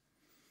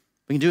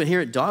 We can do it here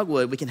at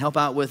Dogwood. We can help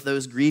out with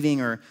those grieving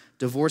or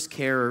divorce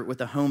care or with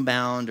the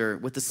homebound or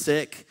with the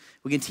sick.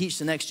 We can teach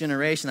the next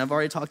generation. I've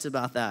already talked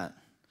about that.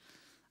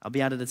 I'll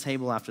be out at the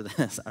table after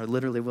this. I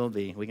literally will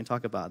be. We can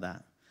talk about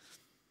that.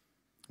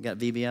 We got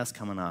VBS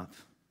coming up.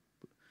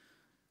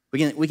 We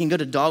can go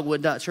to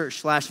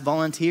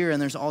dogwood.church/volunteer, and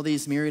there's all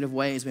these myriad of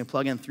ways we can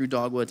plug in through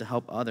Dogwood to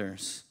help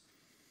others.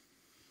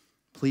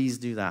 Please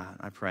do that,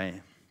 I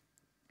pray.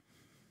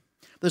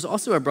 There's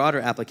also a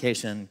broader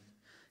application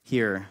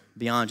here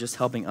beyond just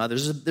helping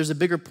others. There's a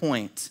bigger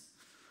point.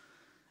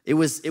 It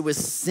was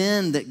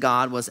sin that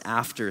God was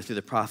after through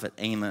the prophet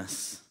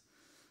Amos,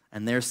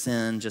 and their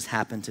sin just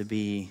happened to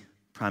be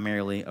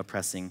primarily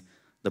oppressing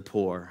the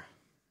poor.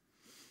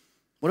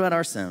 What about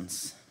our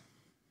sins?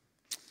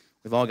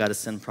 We've all got a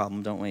sin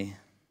problem, don't we?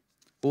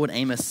 What would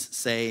Amos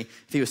say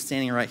if he was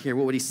standing right here?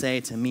 What would he say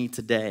to me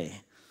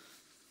today?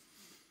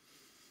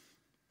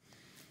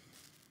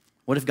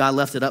 What if God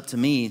left it up to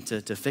me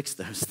to fix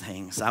those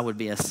things? I would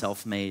be a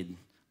self-made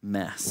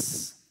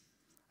mess.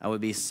 I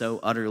would be so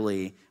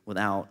utterly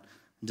without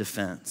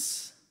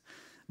defense.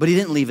 But he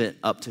didn't leave it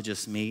up to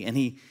just me, and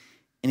he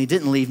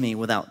didn't leave me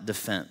without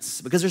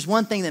defense. Because there's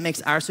one thing that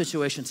makes our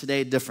situation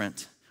today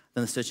different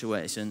than the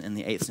situation in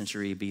the 8th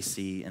century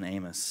BC in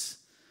Amos.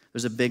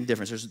 There's a big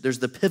difference. There's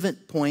the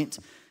pivot point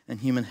in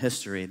human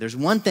history. There's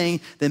one thing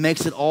that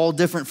makes it all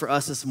different for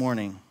us this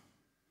morning,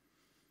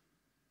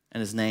 and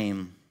his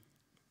name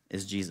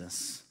is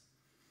Jesus.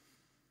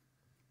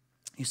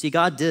 You see,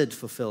 God did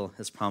fulfill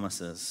his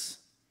promises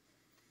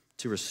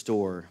to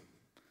restore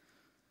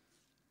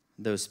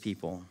those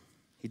people.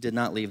 He did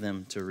not leave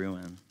them to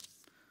ruin.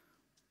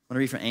 I want to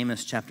read from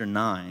Amos chapter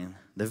 9,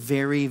 the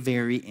very,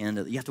 very end.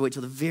 You have to wait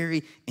till the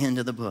very end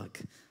of the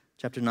book.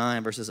 Chapter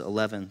 9, verses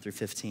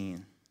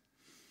 11-15.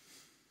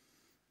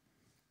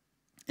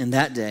 In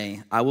that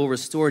day, I will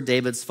restore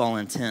David's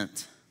fallen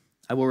tent.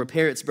 I will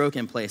repair its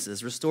broken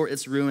places, restore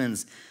its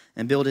ruins,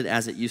 and build it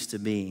as it used to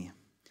be,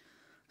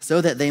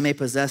 so that they may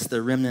possess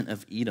the remnant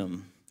of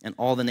Edom, and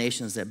all the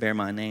nations that bear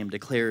my name,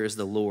 declares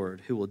the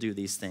Lord, who will do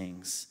these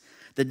things.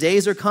 The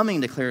days are coming,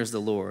 declares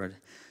the Lord,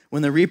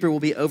 when the reaper will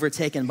be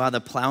overtaken by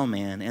the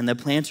plowman, and the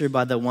planter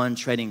by the one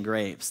treading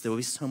grapes. There will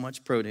be so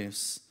much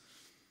produce.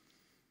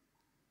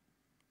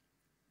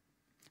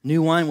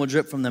 New wine will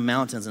drip from the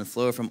mountains and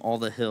flow from all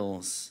the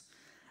hills.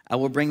 I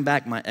will bring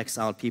back my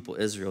exiled people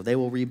Israel. They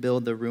will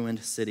rebuild the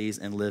ruined cities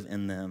and live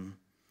in them.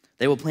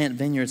 They will plant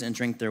vineyards and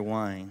drink their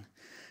wine.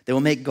 They will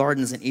make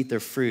gardens and eat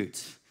their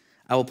fruit.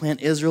 I will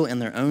plant Israel in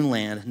their own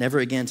land, never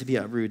again to be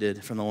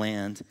uprooted from the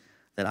land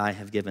that I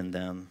have given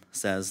them,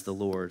 says the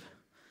Lord,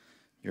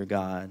 your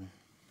God.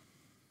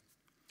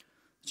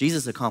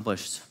 Jesus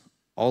accomplished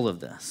all of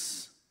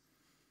this.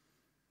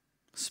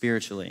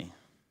 spiritually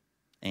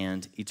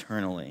and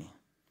eternally,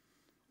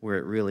 where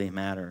it really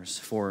matters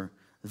for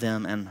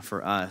them and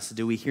for us.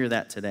 Do we hear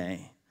that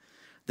today?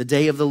 The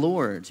day of the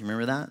Lord, do you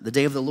remember that? The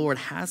day of the Lord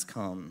has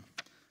come.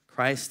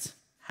 Christ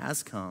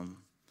has come.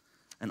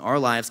 And our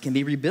lives can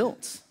be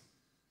rebuilt,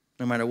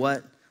 no matter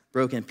what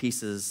broken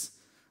pieces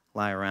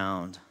lie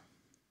around.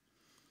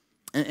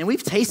 And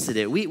we've tasted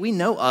it. We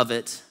know of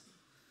it,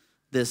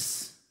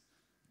 this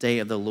day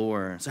of the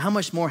Lord. So how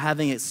much more,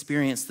 having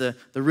experienced the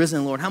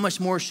risen Lord, how much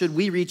more should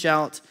we reach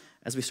out,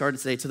 as we started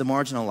today, to the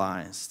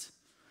marginalized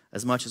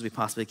as much as we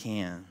possibly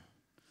can?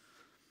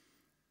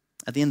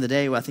 At the end of the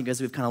day, I think as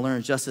we've kind of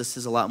learned, justice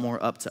is a lot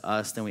more up to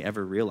us than we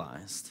ever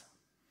realized.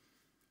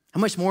 How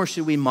much more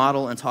should we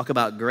model and talk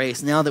about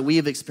grace now that we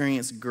have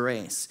experienced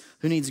grace?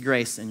 Who needs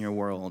grace in your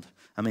world?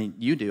 I mean,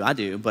 you do, I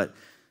do, but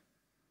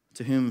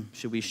to whom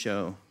should we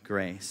show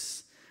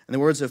grace? In the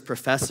words of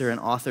professor and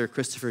author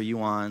Christopher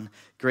Yuan,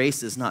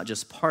 grace is not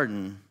just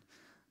pardon,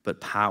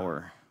 but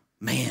power.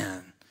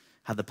 Man,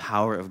 how the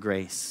power of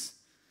grace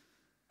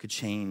could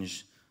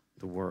change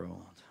the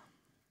world.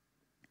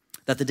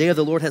 That the day of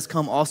the Lord has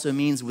come also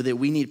means that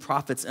we need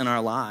prophets in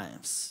our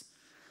lives.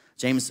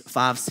 James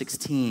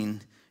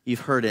 5:16, you've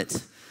heard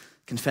it.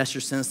 Confess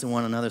your sins to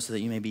one another so that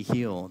you may be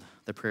healed.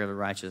 The prayer of the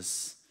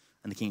righteous,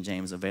 and the King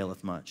James,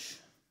 availeth much.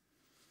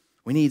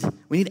 We need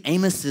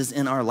Amoses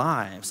in our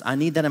lives. I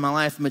need that in my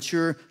life.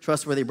 Mature,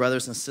 trustworthy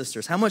brothers and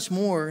sisters. How much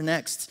more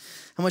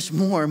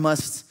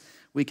must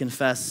we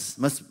confess,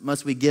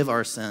 must we give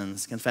our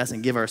sins, confess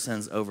and give our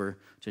sins over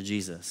to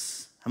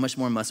Jesus? How much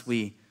more must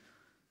we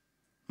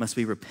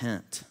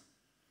repent?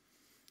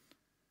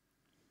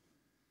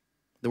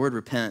 The word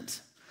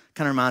repent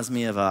kind of reminds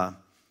me of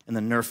in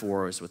the Nerf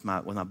wars with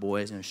my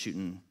boys,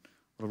 shooting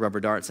little rubber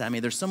darts at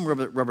me. There's some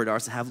rubber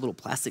darts that have little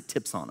plastic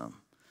tips on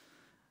them,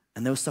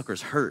 and those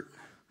suckers hurt.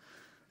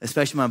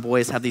 Especially my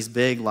boys have these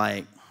big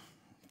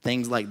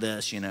things like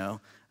this, and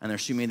they're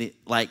shooting me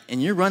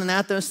and you're running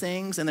at those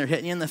things and they're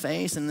hitting you in the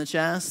face and the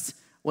chest.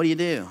 What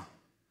do?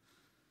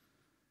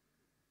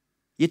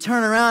 You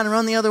turn around and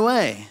run the other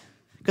way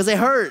because they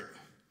hurt.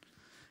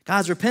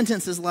 God's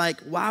repentance is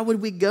why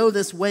would we go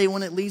this way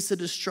when it leads to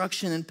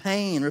destruction and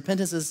pain?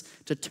 Repentance is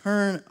to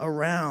turn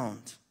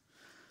around.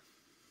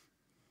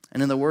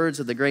 And in the words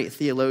of the great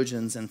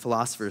theologians and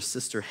philosophers,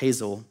 Sister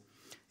Hazel,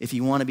 if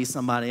you want to be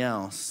somebody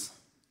else,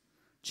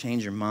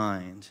 change your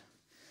mind,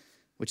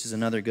 which is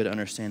another good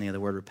understanding of the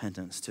word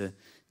repentance, to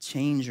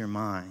change your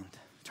mind.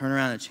 Turn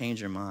around and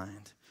change your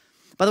mind.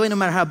 By the way, no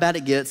matter how bad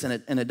it gets, and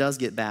it does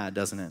get bad,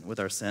 doesn't it, with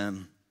our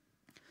sin,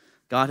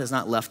 God has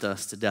not left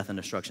us to death and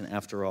destruction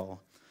after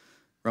all.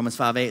 Romans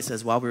 5:8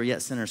 says, while we were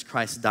yet sinners,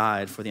 Christ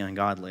died for the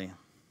ungodly.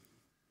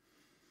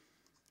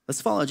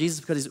 Let's follow Jesus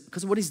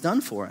because of what he's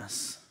done for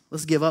us.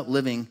 Let's give up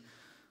living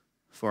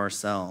for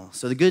ourselves.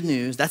 So the good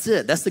news, that's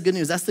it. That's the good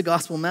news. That's the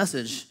gospel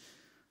message.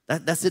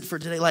 That's it for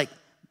today.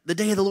 The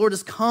day of the Lord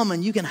has come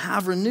and you can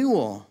have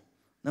renewal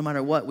no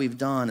matter what we've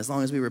done, as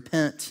long as we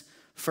repent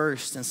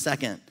first, and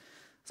second,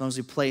 as long as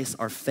we place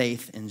our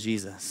faith in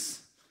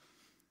Jesus.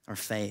 Our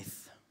faith.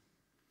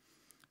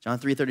 John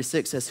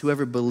 3:36 says,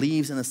 whoever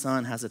believes in the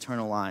Son has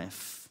eternal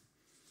life.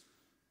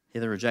 He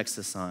that rejects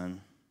the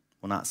Son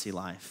will not see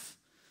life.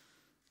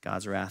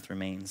 God's wrath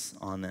remains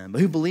on them. But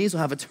who believes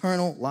will have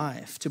eternal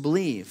life. To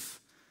believe,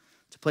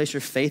 to place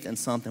your faith in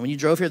something. When you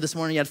drove here this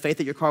morning, you had faith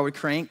that your car would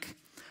crank.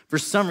 For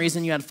some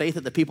reason, you had faith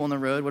that the people on the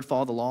road would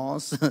follow the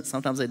laws.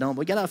 Sometimes they don't,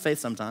 but we gotta have faith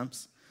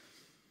sometimes.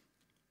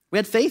 We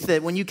had faith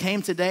that when you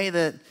came today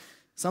that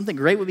something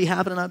great would be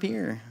happening up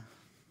here.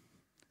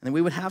 And then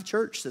we would have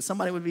church, that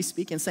somebody would be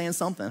speaking, saying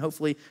something.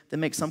 Hopefully that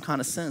makes some kind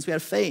of sense. We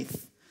had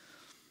faith.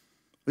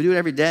 We do it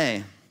every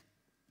day.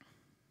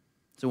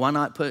 So why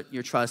not put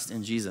your trust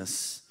in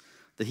Jesus,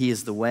 that he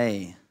is the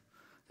way,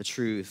 the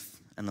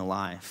truth, and the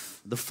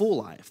life, the full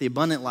life, the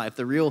abundant life,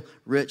 the real,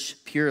 rich,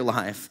 pure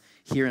life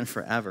here and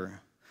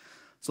forever.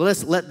 So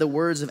let's let the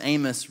words of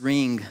Amos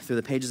ring through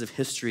the pages of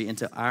history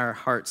into our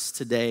hearts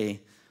today,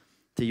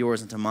 to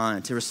yours and to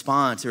mine, to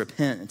respond, to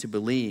repent, and to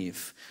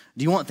believe.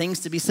 Do you want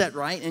things to be set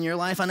right in your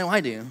life? I know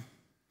I do.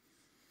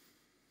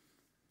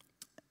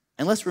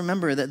 And let's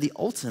remember that the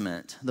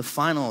ultimate, the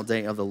final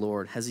day of the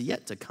Lord has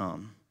yet to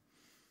come.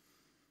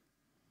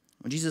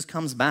 When Jesus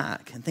comes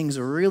back and things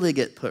really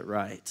get put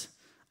right,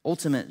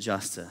 ultimate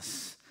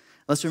justice.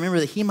 Let's remember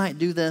that he might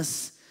do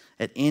this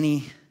at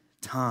any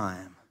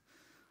time.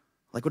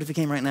 What if he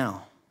came right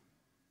now?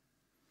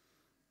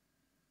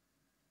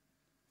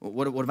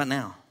 What about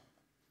now?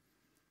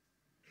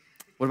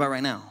 What about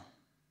right now?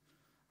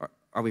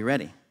 Are we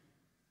ready?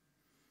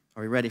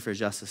 Are we ready for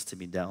justice to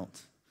be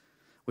dealt?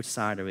 Which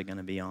side are we going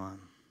to be on?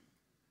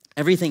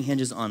 Everything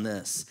hinges on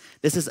this.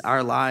 This is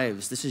our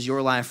lives. This is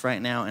your life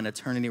right now in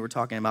eternity. We're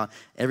talking about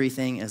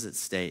everything is at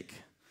stake.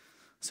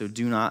 So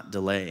do not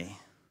delay.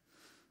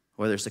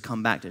 Whether it's to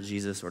come back to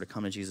Jesus or to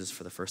come to Jesus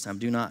for the first time,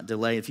 do not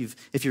delay.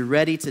 If you're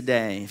ready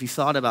today, if you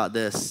thought about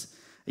this,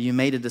 you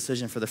made a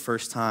decision for the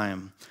first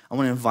time, I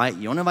want to invite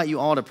you. I want to invite you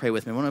all to pray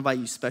with me. I want to invite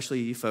you, especially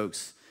you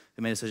folks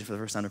who made a decision for the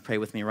first time, to pray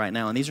with me right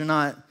now. And these are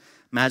not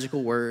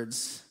magical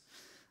words.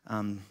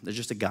 They're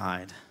just a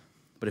guide.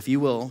 But if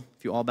you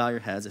all bow your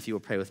heads, if you will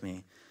pray with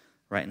me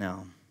right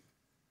now.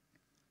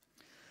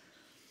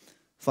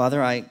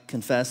 Father, I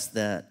confess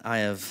that I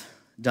have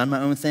done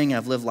my own thing.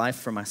 I've lived life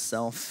for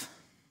myself.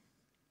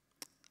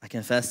 I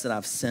confess that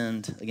I've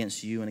sinned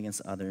against you and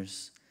against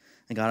others.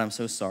 And God, I'm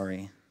so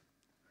sorry.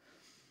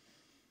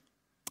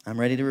 I'm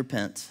ready to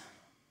repent.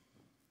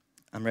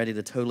 I'm ready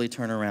to totally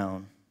turn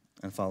around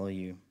and follow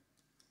you.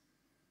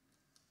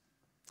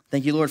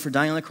 Thank you, Lord, for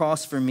dying on the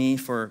cross for me,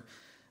 for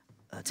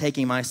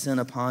taking my sin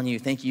upon you.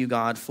 Thank you,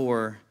 God,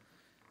 for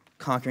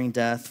conquering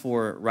death,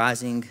 for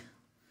rising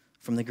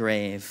from the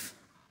grave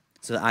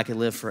so that I could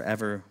live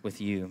forever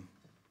with you.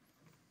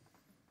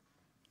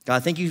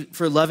 God, thank you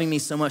for loving me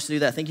so much to do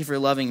that. Thank you for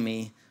loving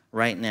me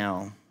right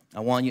now. I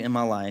want you in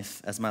my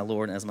life as my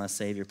Lord and as my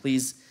Savior.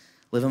 Please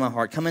live in my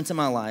heart. Come into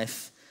my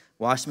life.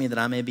 Wash me that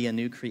I may be a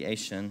new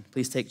creation.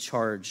 Please take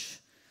charge.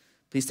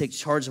 Please take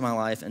charge of my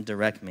life and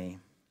direct me.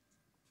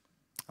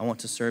 I want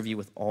to serve you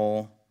with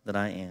all that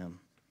I am.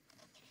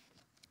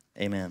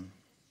 Amen.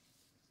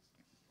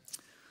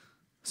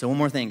 So one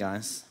more thing,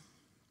 guys.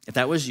 If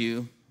that was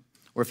you,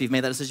 or if you've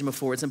made that decision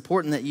before, it's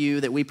important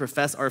that we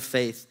profess our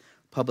faith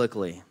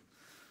publicly.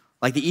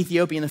 Like the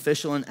Ethiopian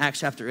official in Acts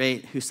chapter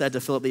 8 who said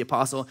to Philip the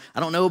apostle, I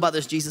don't know about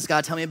this Jesus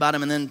guy, tell me about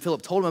him. And then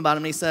Philip told him about him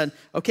and he said,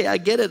 okay, I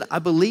get it, I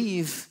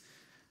believe.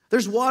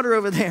 There's water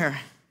over there.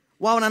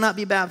 Why would I not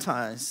be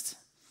baptized?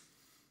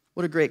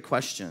 What a great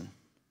question.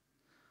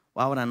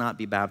 Why would I not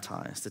be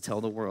baptized? To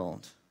tell the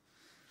world.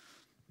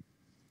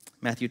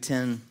 Matthew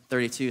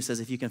 10:32 says,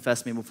 if you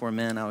confess me before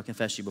men, I will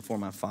confess you before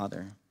my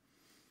Father.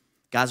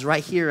 Guys,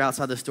 right here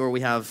outside this door,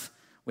 we have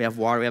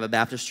water, we have a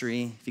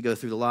baptistry. If you go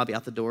through the lobby,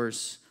 out the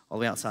doors, all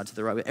the way outside to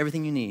the right, we have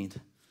everything you need.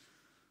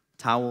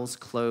 Towels,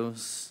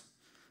 clothes,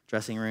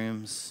 dressing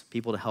rooms,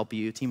 people to help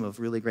you, a team of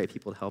really great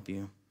people to help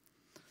you.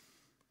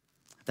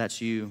 If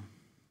that's you,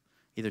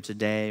 either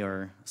today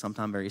or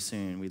sometime very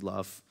soon, we'd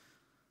love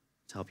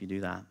to help you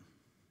do that.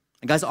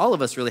 And guys, all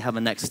of us really have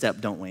a next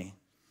step, don't we?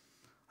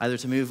 Either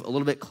to move a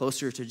little bit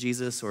closer to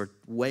Jesus or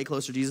way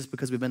closer to Jesus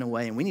because we've been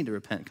away and we need to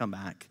repent and come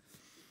back.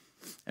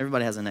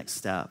 Everybody has a next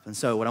step. And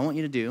so what I want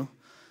you to do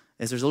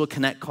is there's a little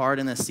connect card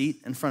in the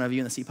seat in front of you,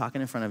 in the seat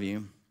pocket in front of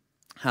you.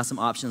 Has some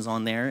options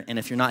on there. And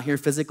if you're not here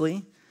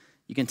physically,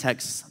 you can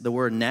text the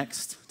word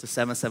NEXT to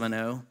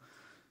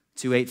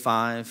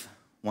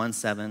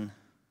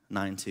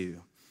 770-285-1792.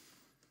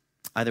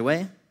 Either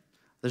way,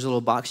 there's a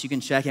little box you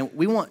can check. And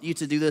we want you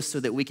to do this so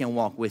that we can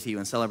walk with you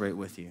and celebrate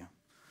with you.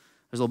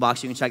 There's a little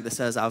box you can check that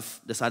says, I've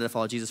decided to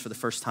follow Jesus for the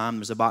first time.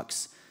 There's a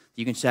box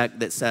you can check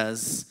that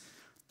says,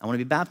 I want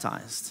to be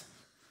baptized.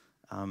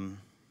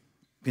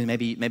 Because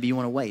maybe you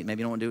want to wait. Maybe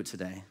you don't want to do it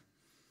today.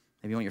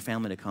 Maybe you want your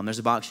family to come. There's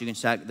a box you can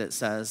check that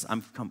says,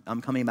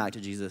 I'm coming back to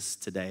Jesus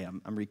today.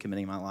 I'm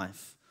recommitting my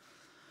life.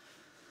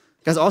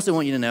 Guys, I also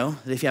want you to know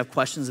that if you have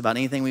questions about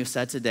anything we've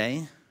said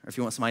today, or if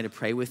you want somebody to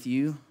pray with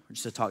you, or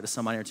just to talk to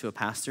somebody or to a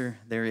pastor,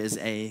 there is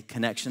a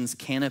Connections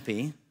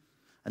canopy,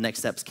 a Next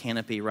Steps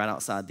canopy right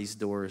outside these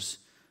doors,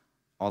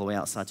 all the way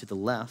outside to the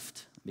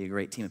left. It'll be a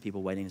great team of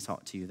people waiting to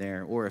talk to you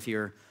there. Or if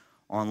you're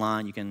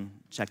online, you can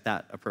check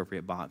that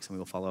appropriate box and we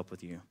will follow up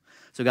with you.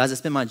 So guys,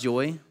 it's been my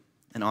joy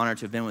and honor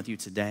to have been with you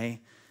today.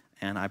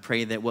 And I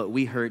pray that what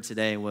we heard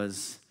today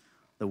was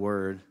the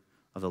word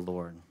of the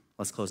Lord.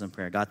 Let's close in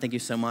prayer. God, thank you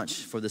so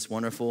much for this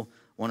wonderful,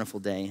 wonderful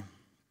day.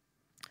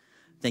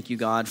 Thank you,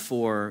 God,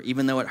 for,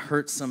 even though it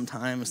hurts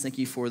sometimes, thank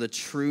you for the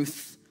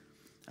truth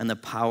and the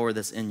power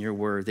that's in your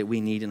word that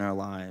we need in our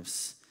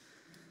lives.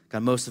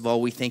 God, most of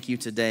all, we thank you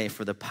today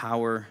for the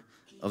power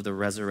of the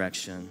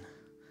resurrection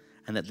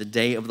and that the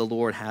day of the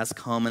Lord has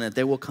come and that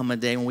there will come a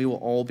day when we will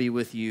all be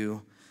with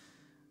you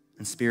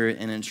in spirit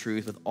and in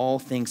truth with all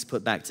things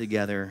put back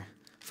together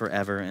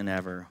forever and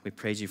ever. We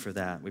praise you for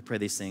that. We pray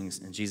these things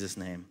in Jesus'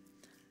 name.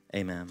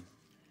 Amen.